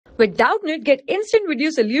With Doubtnut, get instant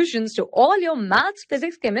video solutions to all your maths,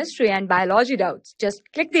 physics, chemistry, and biology doubts. Just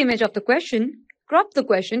click the image of the question, crop the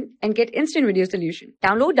question, and get instant video solution.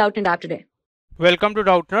 Download Doubtnut app today. Welcome to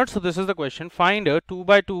Doubtnut. So this is the question. Find a 2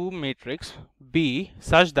 by 2 matrix B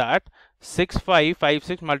such that 6, 5, 5,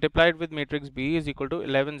 6 multiplied with matrix B is equal to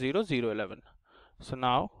 11, 0, 0, 11. So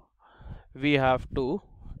now we have to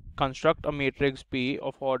construct a matrix B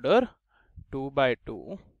of order 2 by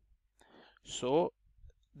 2. So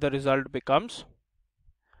the result becomes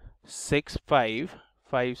 6, 5,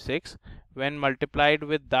 5, 6 when multiplied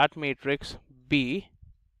with that matrix B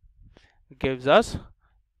gives us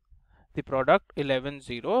the product 11,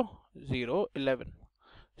 0, 0, 11.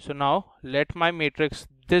 So now let my matrix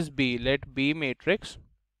this be, let B matrix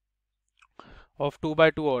of 2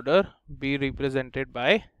 by 2 order be represented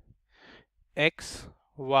by X,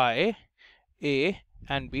 Y, A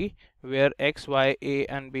and B, where X, Y, A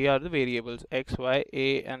and B are the variables. X, Y,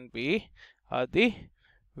 A and B are the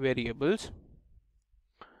variables.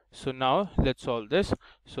 So now let's solve this.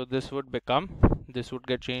 So this would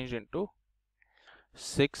get changed into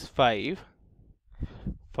 6, 5,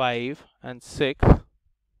 5 and 6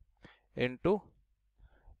 into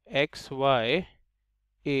X, Y,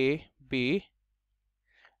 A, B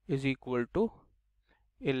is equal to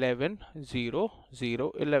 11, 0,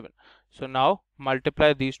 0, 11. So now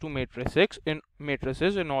multiply these two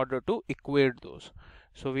matrices in order to equate those.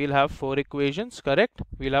 So we'll have 4 equations, correct?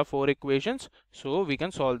 We'll have 4 equations, so we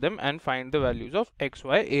can solve them and find the values of X,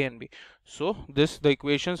 Y, A and B. So the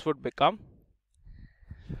equations would become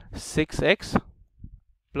 6x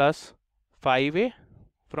plus 5a.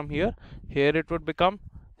 From here it would become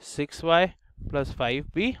 6y plus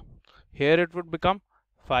 5b. Here it would become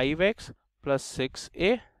 5x plus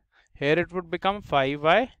 6a. Here it would become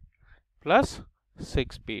 5y plus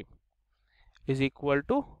 6b is equal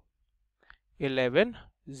to 11,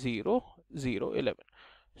 0, 0, 11.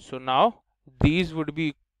 So now these would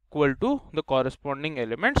be equal to the corresponding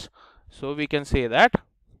elements. So we can say that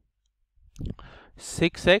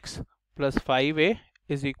 6x plus 5a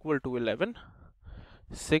is equal to 11,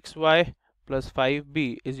 6y plus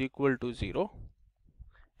 5b is equal to 0,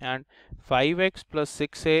 and 5x plus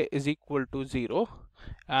 6a is equal to 0,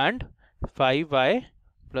 and 5y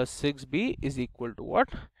plus 6b is equal to what?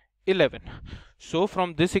 11. So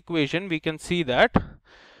from this equation we can see that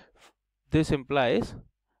this implies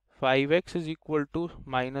 5x is equal to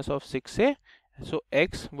minus of 6a. So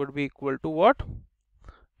x would be equal to what?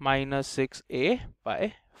 Minus 6a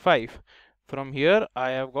by 5. From here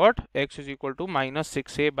I have got x is equal to minus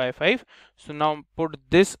 6a by 5. So now put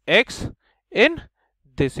this x in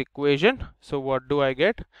this equation. So what do I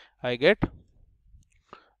get? I get,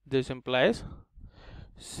 this implies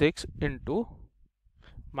 6 into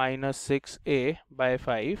minus 6a by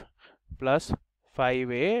 5 plus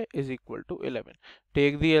 5a is equal to 11.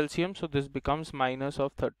 Take the LCM, so this becomes minus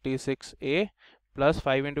of 36a plus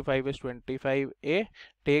 5 into 5 is 25a.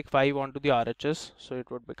 Take 5 onto the RHS, so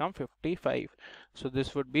it would become 55. So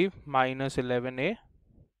this would be minus 11a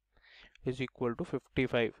is equal to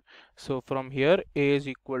 55. So from here a is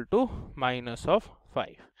equal to minus of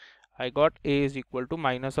 5. I got a is equal to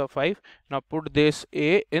minus of 5. Now put this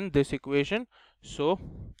a in this equation. So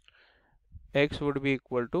x would be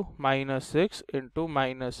equal to minus 6 into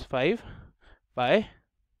minus 5 by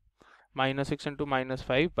minus 6 into minus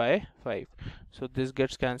 5 by 5. So this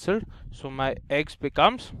gets cancelled. So my x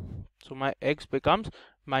becomes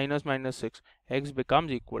minus minus 6. X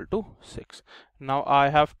becomes equal to 6. Now I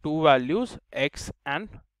have two values, x and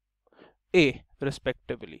a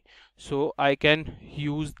respectively. So I can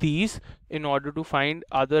use these in order to find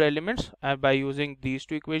other elements by using these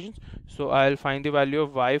two equations. So I'll find the value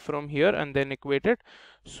of y from here and then equate it.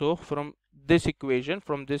 So from this equation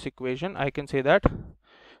I can say that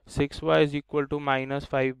 6y is equal to minus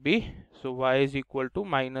 5b. So y is equal to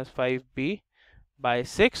minus 5b by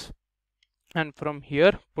 6, and from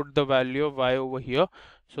here put the value of y over here.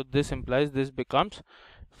 So this implies this becomes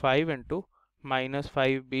 5 into minus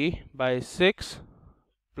 5b by 6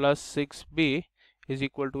 plus 6b is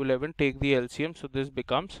equal to 11. Take the LCM, so this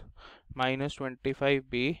becomes minus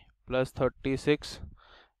 25b plus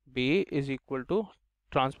 36b is equal to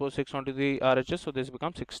transpose 6 onto the RHS, so this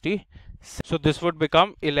becomes 60. So this would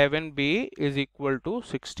become 11b is equal to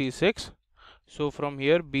 66. So from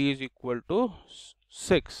here b is equal to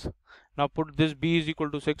 6. Now put this b is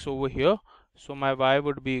equal to 6 over here. So my y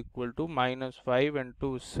would be equal to minus 5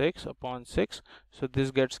 into 6 upon 6. So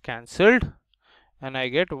this gets cancelled and I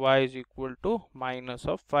get y is equal to minus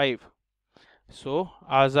of 5. So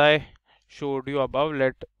as I showed you above,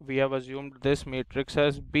 we have assumed this matrix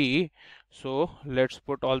as B. So let's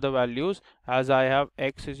put all the values. As I have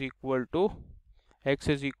x is equal to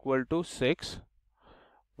 6,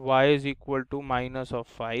 y is equal to minus of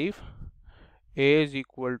 5, a is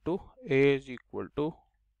equal to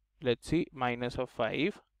let's see, minus of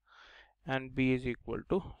 5, and b is equal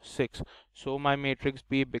to 6. So my matrix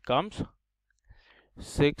B becomes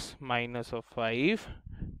 6 minus of 5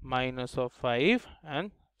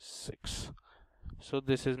 and 6. So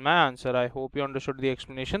this is my answer. I hope you understood the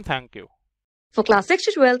explanation. Thank you. For class 6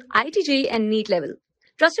 to 12, IIT JEE and NEET level.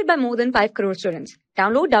 Trusted by more than 5 crore students.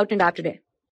 Download Doubtnut app today.